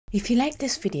If you like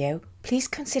this video, please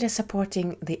consider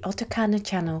supporting the Oto Kano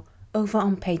channel over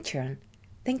on Patreon.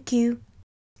 Thank you.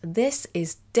 This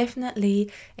is definitely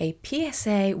a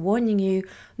PSA warning you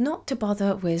not to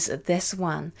bother with this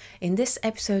one. In this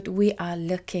episode, we are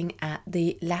looking at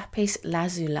the Lapis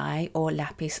Lazuli or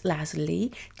Lapis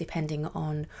Lazuli, depending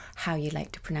on how you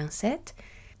like to pronounce it.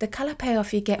 The color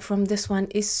payoff you get from this one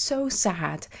is so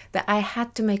sad that I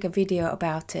had to make a video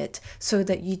about it so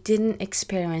that you didn't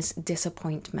experience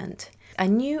disappointment. I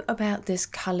knew about this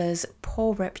color's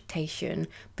poor reputation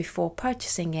before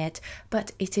purchasing it,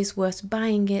 but it is worth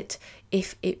buying it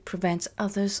if it prevents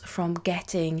others from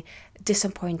getting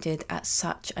disappointed at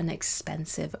such an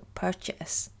expensive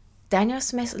purchase. Daniel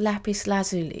Smith's Lapis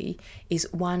Lazuli is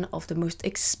one of the most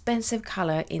expensive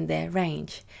color in their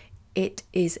range. It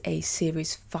is a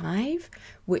Series 5,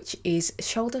 which is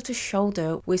shoulder to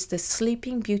shoulder with the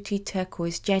Sleeping Beauty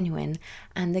Turquoise Genuine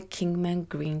and the Kingman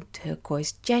Green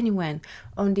Turquoise Genuine.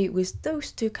 Only with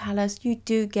those two colors, you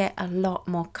do get a lot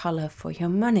more color for your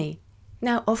money.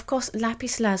 Now, of course,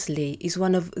 Lapis Lazuli is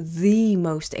one of the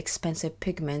most expensive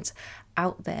pigments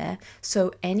out there,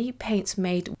 so any paints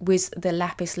made with the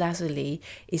Lapis Lazuli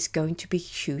is going to be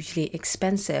hugely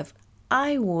expensive,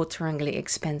 eye-wateringly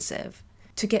expensive.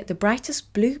 To get the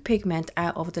brightest blue pigment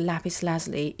out of the Lapis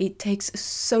Lazuli, it takes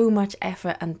so much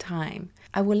effort and time.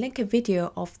 I will link a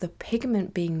video of the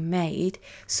pigment being made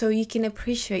so you can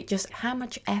appreciate just how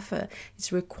much effort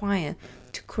is required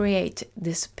to create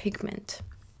this pigment.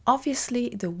 Obviously,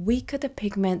 the weaker the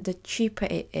pigment, the cheaper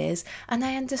it is, and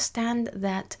I understand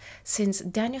that since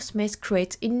Daniel Smith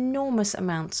creates enormous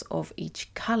amounts of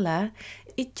each color,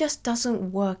 it just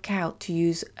doesn't work out to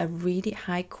use a really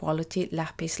high quality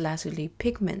Lapis Lazuli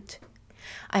pigment.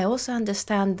 I also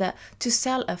understand that to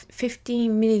sell a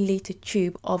 15 milliliter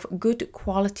tube of good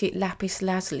quality Lapis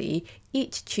Lazuli,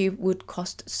 each tube would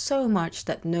cost so much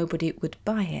that nobody would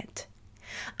buy it.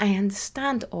 I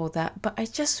understand all that, but I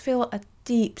just feel a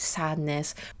deep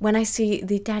sadness when I see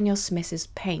the Daniel Smith's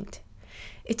paint.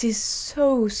 It is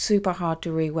so super hard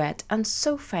to re-wet and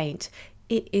so faint,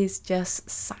 it is just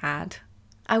sad.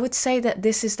 I would say that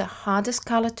this is the hardest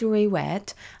color to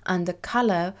re-wet and the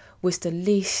color with the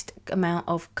least amount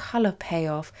of color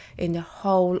payoff in the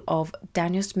whole of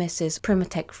Daniel Smith's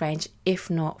Primatek range, if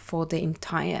not for the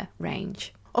entire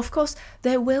range. Of course,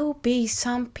 there will be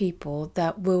some people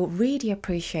that will really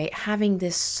appreciate having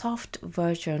this soft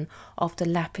version of the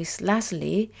Lapis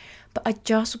Lazuli, but I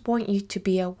just want you to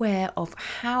be aware of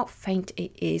how faint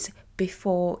it is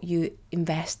before you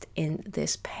invest in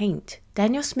this paint.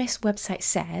 Daniel Smith's website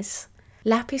says,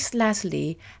 Lapis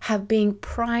Lazuli have been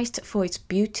prized for its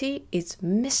beauty, its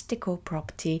mystical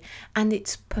property, and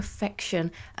its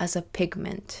perfection as a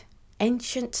pigment.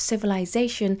 Ancient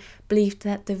civilization believed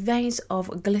that the veins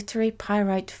of glittery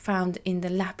pyrite found in the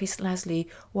Lapis Lazuli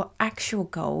were actual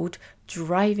gold,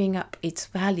 driving up its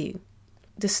value.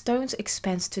 The stone's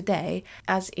expense today,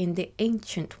 as in the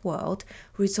ancient world,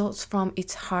 results from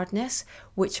its hardness,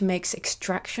 which makes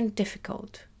extraction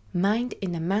difficult. Mined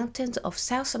in the mountains of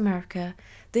South America,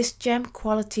 this gem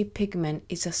quality pigment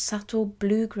is a subtle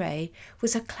blue-grey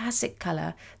with a classic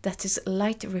color that is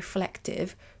light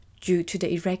reflective, due to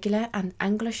the irregular and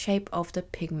angular shape of the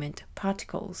pigment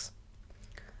particles.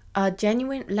 A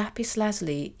genuine Lapis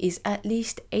Lazuli is at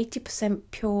least 80%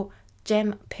 pure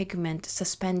gem pigment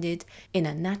suspended in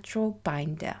a natural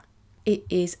binder. It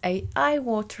is a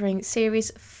eye-watering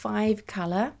Series 5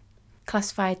 color,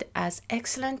 classified as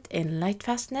excellent in light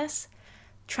fastness,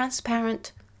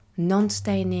 transparent,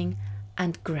 non-staining,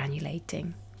 and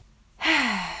granulating.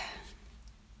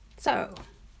 So,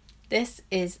 this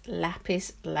is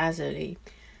Lapis Lazuli.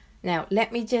 Now,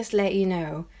 let me just let you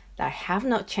know that I have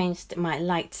not changed my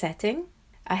light setting.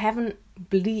 I haven't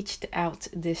bleached out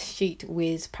this sheet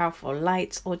with powerful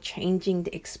lights or changing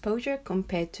the exposure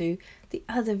compared to the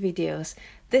other videos.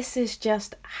 This is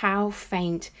just how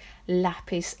faint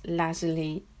Lapis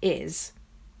Lazuli is.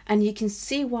 And you can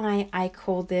see why I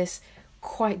call this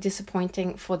quite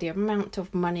disappointing for the amount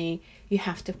of money you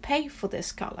have to pay for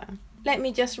this color. Let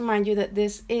me just remind you that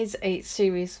this is a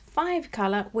Series 5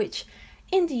 color, which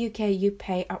in the UK you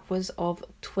pay upwards of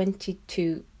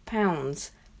 £22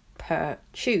 per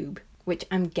tube, which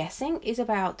I'm guessing is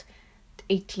about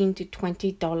 $18 to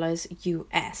 $20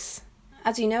 US.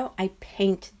 As you know, I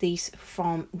paint these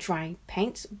from dry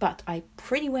paints, but I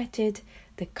pre-wetted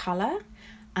the color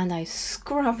and I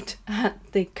scrubbed at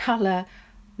the color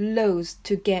lows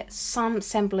to get some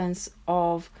semblance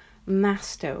of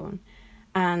mass tone.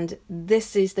 and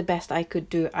this is the best I could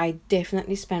do. I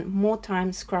definitely spent more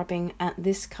time scrubbing at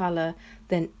this color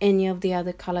than any of the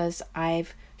other colors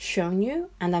I've shown you,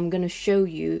 and I'm going to show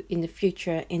you in the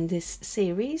future in this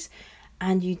series,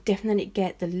 and you definitely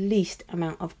get the least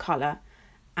amount of color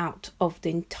out of the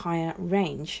entire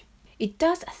range. It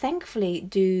does thankfully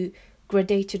do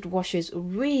gradated washes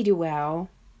really well.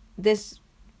 There's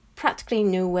practically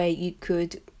no way you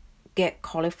could get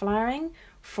cauliflowering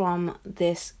from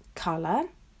this color,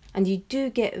 and you do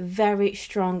get very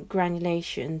strong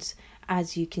granulations,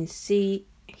 as you can see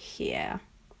here.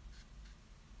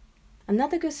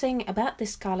 Another good thing about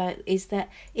this color is that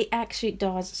it actually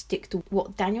does stick to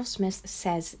what Daniel Smith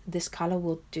says this color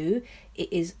will do.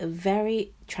 It is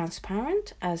very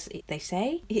transparent, as they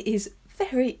say. It is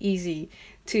very easy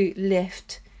to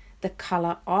lift the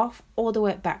color off all the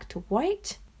way back to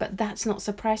white, but that's not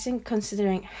surprising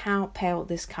considering how pale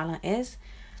this color is.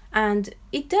 And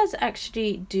it does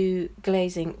actually do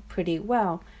glazing pretty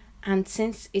well, and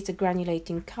since it's a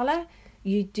granulating color,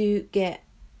 you do get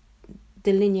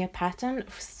the linear pattern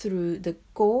through the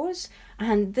gauze,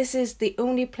 and this is the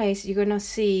only place you're gonna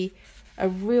see a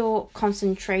real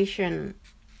concentration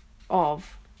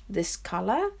of this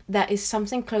color that is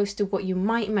something close to what you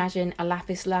might imagine a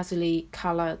lapis lazuli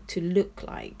color to look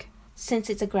like. Since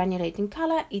it's a granulating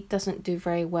color, it doesn't do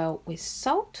very well with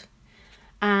salt,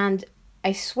 and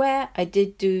I swear I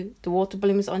did do the water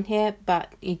blooms on here,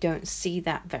 but you don't see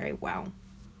that very well.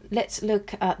 Let's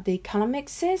look at the color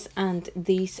mixes, and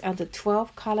these are the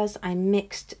 12 colors I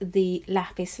mixed the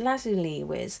lapis lazuli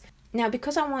with. Now,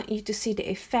 because I want you to see the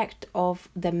effect of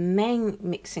the main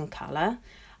mixing color,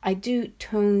 I do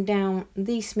tone down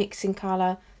this mixing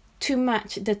color to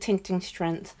match the tinting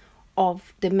strength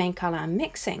of the main color I'm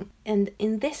mixing, and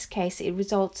in this case it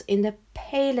results in the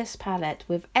palest palette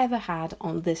we've ever had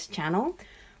on this channel,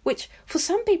 which for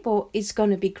some people is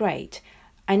going to be great.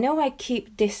 I know I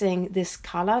keep dissing this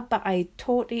color, but I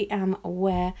totally am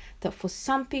aware that for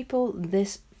some people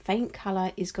this faint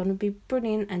color is going to be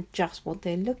brilliant and just what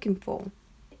they're looking for.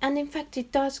 And in fact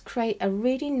it does create a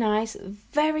really nice,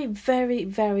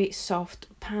 very soft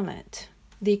palette.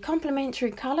 The complementary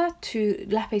color to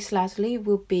lapis lazuli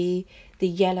will be the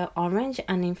yellow orange,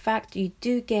 and in fact you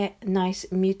do get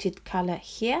nice muted color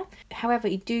here. However,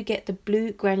 you do get the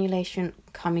blue granulation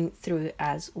coming through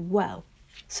as well.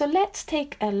 So let's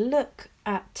take a look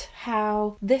at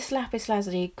how this lapis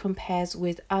lazuli compares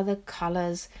with other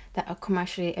colors that are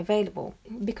commercially available.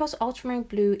 Because ultramarine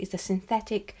blue is a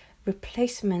synthetic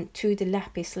replacement to the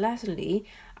lapis lazuli,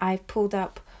 I've pulled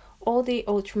up all the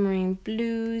ultramarine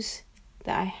blues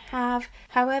that I have.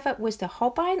 However, with the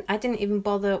Holbein, I didn't even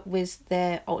bother with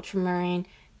the ultramarine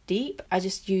deep. I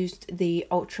just used the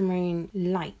ultramarine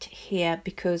light here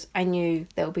because I knew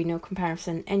there would be no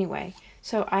comparison anyway.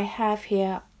 So I have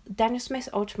here Daniel Smith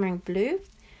Ultramarine Blue,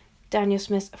 Daniel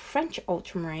Smith French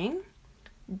Ultramarine,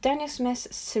 Daniel Smith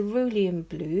Cerulean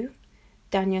Blue,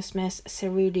 Daniel Smith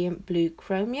Cerulean Blue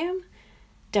Chromium,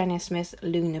 Daniel Smith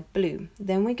Lunar Blue.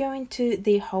 Then we go into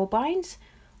the Holbeins,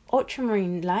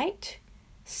 Ultramarine Light,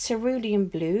 Cerulean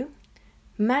Blue,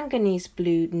 Manganese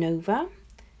Blue Nova,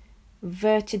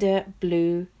 Vertida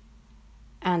Blue,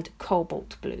 and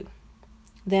Cobalt Blue.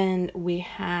 Then we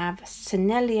have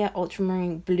Senelia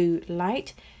Ultramarine Blue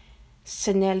Light,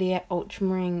 Senelia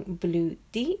Ultramarine Blue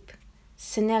Deep,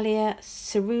 Senelia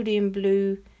Cerulean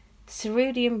Blue,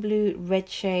 Cerulean Blue Red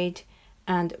Shade,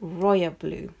 and Royal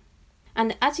Blue.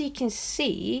 And as you can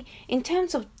see, in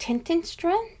terms of tinting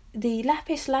strength, the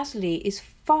lapis lazuli is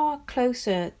far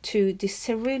closer to the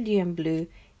cerulean blue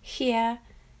here,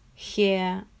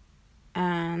 here,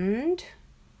 and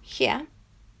here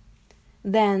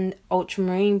than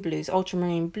ultramarine blues.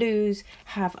 Ultramarine blues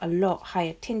have a lot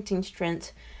higher tinting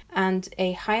strength, and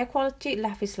a higher quality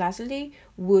lapis lazuli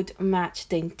would match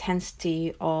the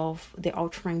intensity of the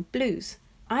ultramarine blues.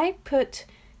 I put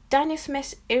Daniel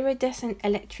Smith's iridescent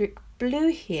electric blue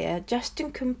here just to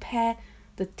compare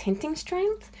the tinting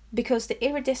strength, because the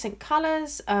iridescent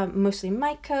colors are mostly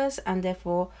micas and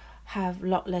therefore have a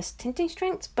lot less tinting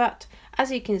strength, but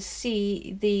as you can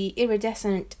see, the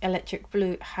iridescent electric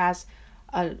blue has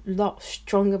a lot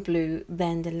stronger blue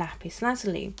than the lapis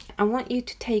lazuli. I want you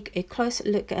to take a closer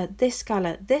look at this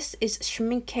color. This is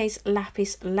Schmincke's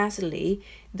lapis lazuli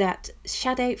that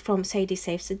Shadow from Sadie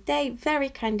Saves the Day very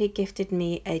kindly gifted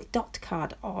me a dot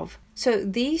card of. So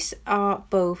these are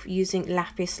both using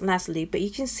lapis lazuli, but you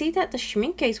can see that the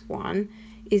Schmincke's one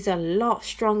is a lot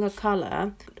stronger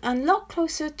color, a lot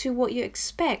closer to what you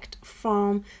expect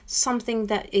from something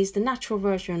that is the natural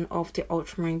version of the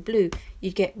ultramarine blue.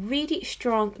 You get really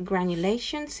strong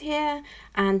granulations here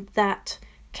and that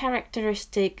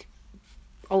characteristic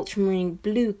ultramarine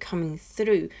blue coming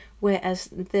through, whereas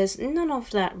there's none of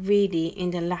that really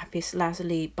in the Lapis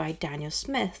Lazuli by Daniel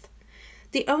Smith.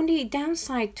 The only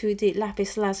downside to the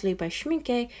Lapis Lazuli by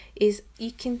Schmincke is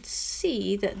you can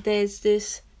see that there's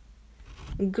this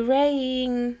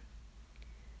graying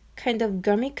kind of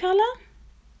gummy color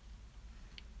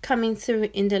coming through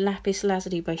in the Lapis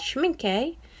Lazuli by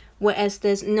Schmincke, whereas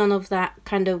there's none of that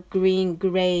kind of green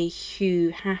grey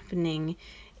hue happening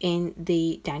in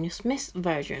the Daniel Smith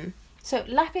version. So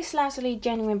Lapis Lazuli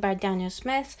Genuine by Daniel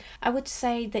Smith, I would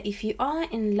say that if you are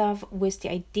in love with the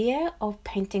idea of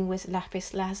painting with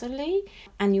Lapis Lazuli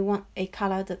and you want a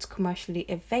color that's commercially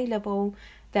available,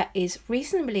 that is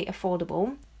reasonably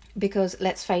affordable, because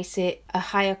let's face it, a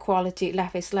higher quality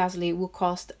Lapis Lazuli will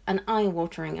cost an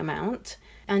eye-watering amount,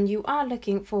 and you are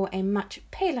looking for a much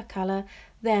paler color,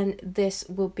 then this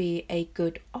will be a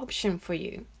good option for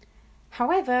you.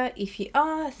 However, if you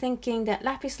are thinking that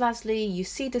Lapis Lazuli, you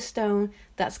see the stone,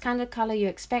 that's kind of color you're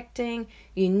expecting,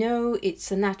 you know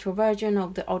it's a natural version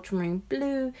of the Ultramarine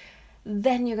Blue,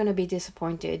 then you're going to be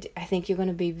disappointed. I think you're going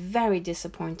to be very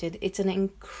disappointed. It's an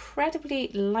incredibly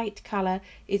light color.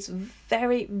 It's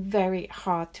very, very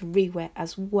hard to rewear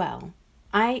as well.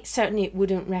 I certainly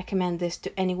wouldn't recommend this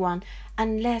to anyone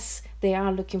unless they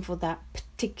are looking for that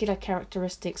particular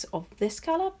characteristics of this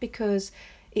color, because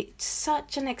it's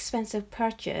such an expensive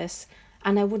purchase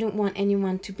and I wouldn't want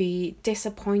anyone to be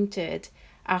disappointed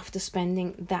after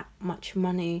spending that much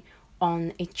money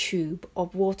on a tube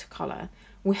of watercolor.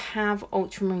 We have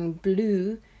Ultramarine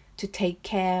Blue to take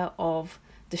care of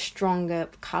the stronger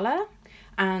color,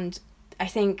 and I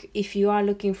think if you are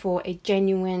looking for a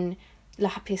genuine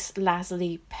Lapis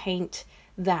Lazuli paint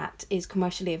that is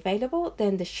commercially available,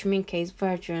 then the Schmincke's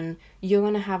version you're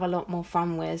going to have a lot more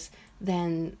fun with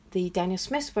than the Daniel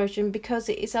Smith version, because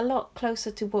it is a lot closer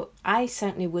to what I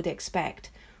certainly would expect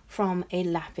from a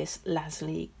Lapis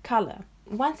Lazuli color.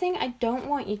 One thing I don't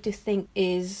want you to think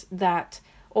is that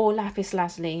all Lapis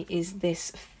Lazuli is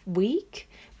this weak,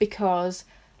 because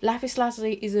Lapis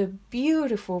Lazuli is a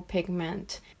beautiful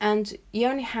pigment and you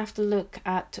only have to look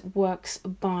at works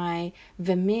by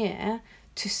Vermeer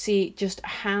to see just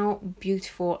how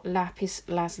beautiful Lapis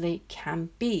Lazuli can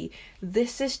be.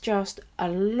 This is just a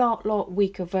lot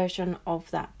weaker version of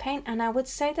that paint, and I would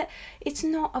say that it's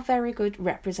not a very good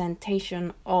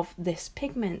representation of this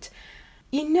pigment.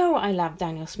 You know I love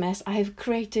Daniel Smith. I have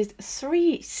created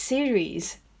 3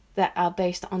 series that are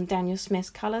based on Daniel Smith's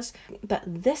colors, but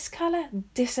this color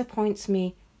disappoints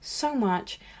me so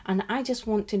much, and I just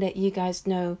want to let you guys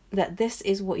know that this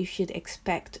is what you should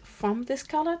expect from this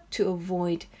color to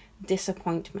avoid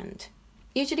disappointment.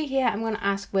 Usually here I'm going to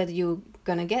ask whether you're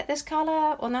going to get this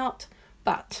color or not,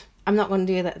 but I'm not going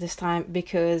to do that this time,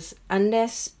 because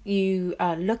unless you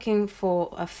are looking for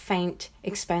a faint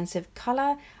expensive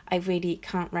color, I really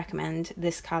can't recommend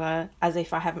this color, as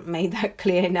if I haven't made that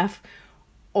clear enough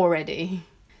already.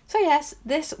 So yes,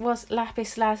 this was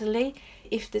Lapis Lazuli.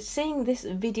 If seeing this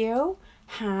video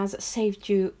has saved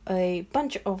you a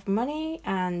bunch of money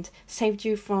and saved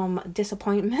you from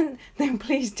disappointment, then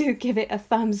please do give it a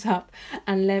thumbs up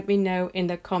and let me know in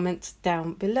the comments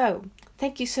down below.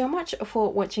 Thank you so much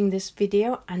for watching this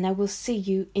video, and I will see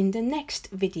you in the next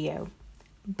video.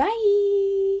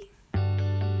 Bye!